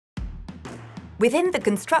Within the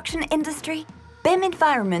construction industry, BIM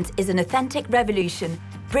environment is an authentic revolution,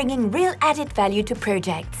 bringing real added value to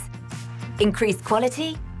projects. Increased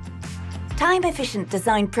quality, time-efficient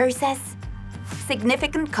design process,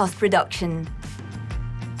 significant cost reduction.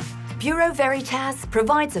 Bureau Veritas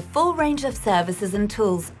provides a full range of services and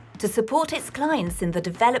tools to support its clients in the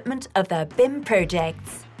development of their BIM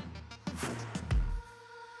projects.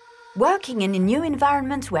 Working in a new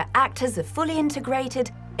environment where actors are fully integrated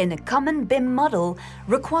in a common BIM model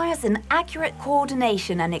requires an accurate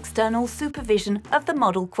coordination and external supervision of the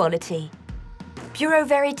model quality. Bureau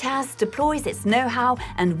Veritas deploys its know-how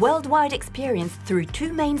and worldwide experience through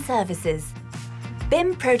two main services.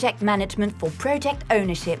 BIM project management for project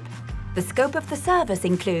ownership. The scope of the service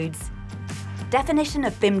includes definition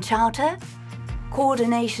of BIM charter,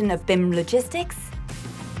 coordination of BIM logistics,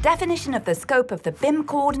 definition of the scope of the BIM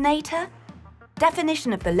coordinator,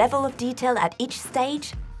 definition of the level of detail at each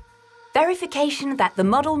stage, verification that the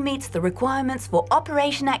model meets the requirements for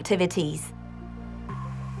operation activities,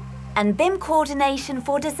 and BIM coordination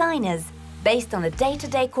for designers based on a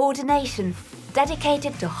day-to-day coordination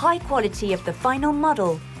dedicated to high quality of the final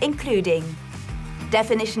model, including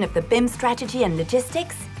definition of the BIM strategy and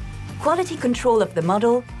logistics, quality control of the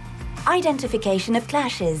model, identification of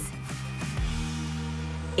clashes.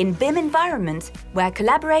 In BIM environment, where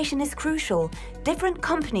collaboration is crucial, different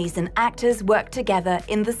companies and actors work together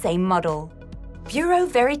in the same model. Bureau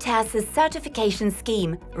Veritas' certification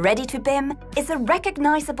scheme, Ready to BIM, is a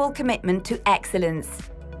recognizable commitment to excellence.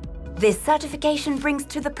 This certification brings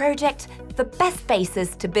to the project the best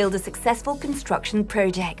basis to build a successful construction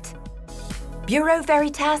project. Bureau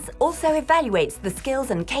Veritas also evaluates the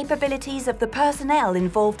skills and capabilities of the personnel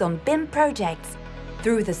involved on BIM projects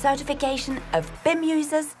through the certification of BIM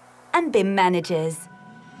users and BIM managers.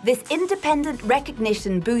 This independent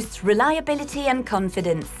recognition boosts reliability and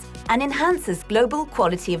confidence and enhances global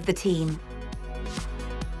quality of the team.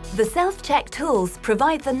 The self-check tools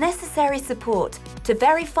provide the necessary support to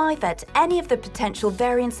verify that any of the potential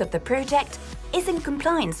variants of the project is in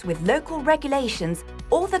compliance with local regulations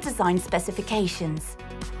or the design specifications.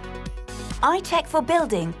 iCheck for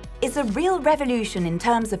Building is a real revolution in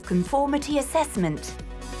terms of conformity assessment.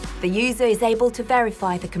 The user is able to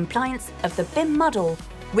verify the compliance of the BIM model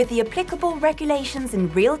with the applicable regulations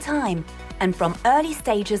in real time and from early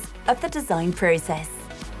stages of the design process.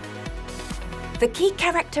 The key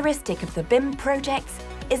characteristic of the BIM projects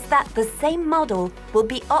is that the same model will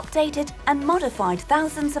be updated and modified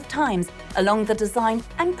thousands of times along the design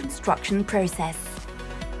and construction process.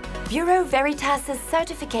 Bureau Veritas'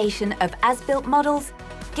 certification of as-built models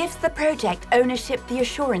gives the project ownership the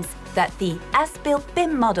assurance that the as-built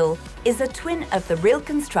BIM model is a twin of the real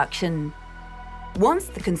construction. Once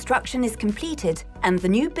the construction is completed and the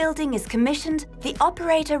new building is commissioned, the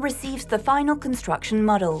operator receives the final construction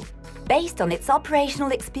model. Based on its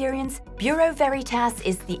operational experience, Bureau Veritas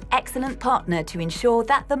is the excellent partner to ensure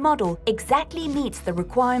that the model exactly meets the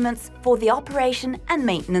requirements for the operation and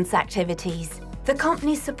maintenance activities. The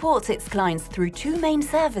company supports its clients through two main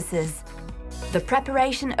services. The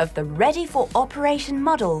preparation of the Ready for Operation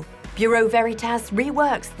model. Bureau Veritas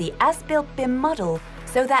reworks the as-built BIM model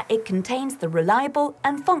so that it contains the reliable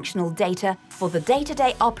and functional data for the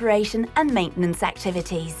day-to-day operation and maintenance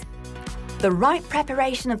activities. The right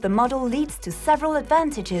preparation of the model leads to several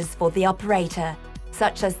advantages for the operator,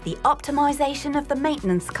 such as the optimization of the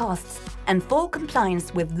maintenance costs and full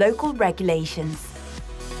compliance with local regulations.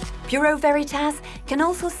 Bureau Veritas can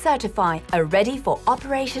also certify a Ready for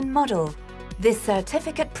Operation model. This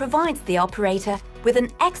certificate provides the operator with an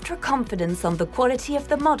extra confidence on the quality of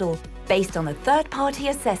the model based on a third-party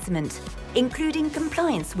assessment, including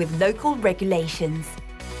compliance with local regulations.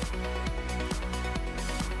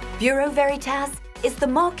 Bureau Veritas is the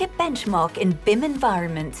market benchmark in BIM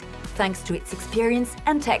environment, thanks to its experience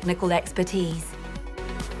and technical expertise.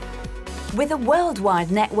 With a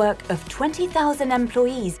worldwide network of 20,000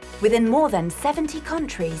 employees within more than 70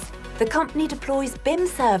 countries, the company deploys BIM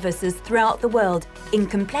services throughout the world in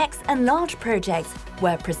complex and large projects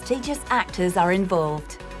where prestigious actors are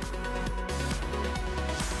involved.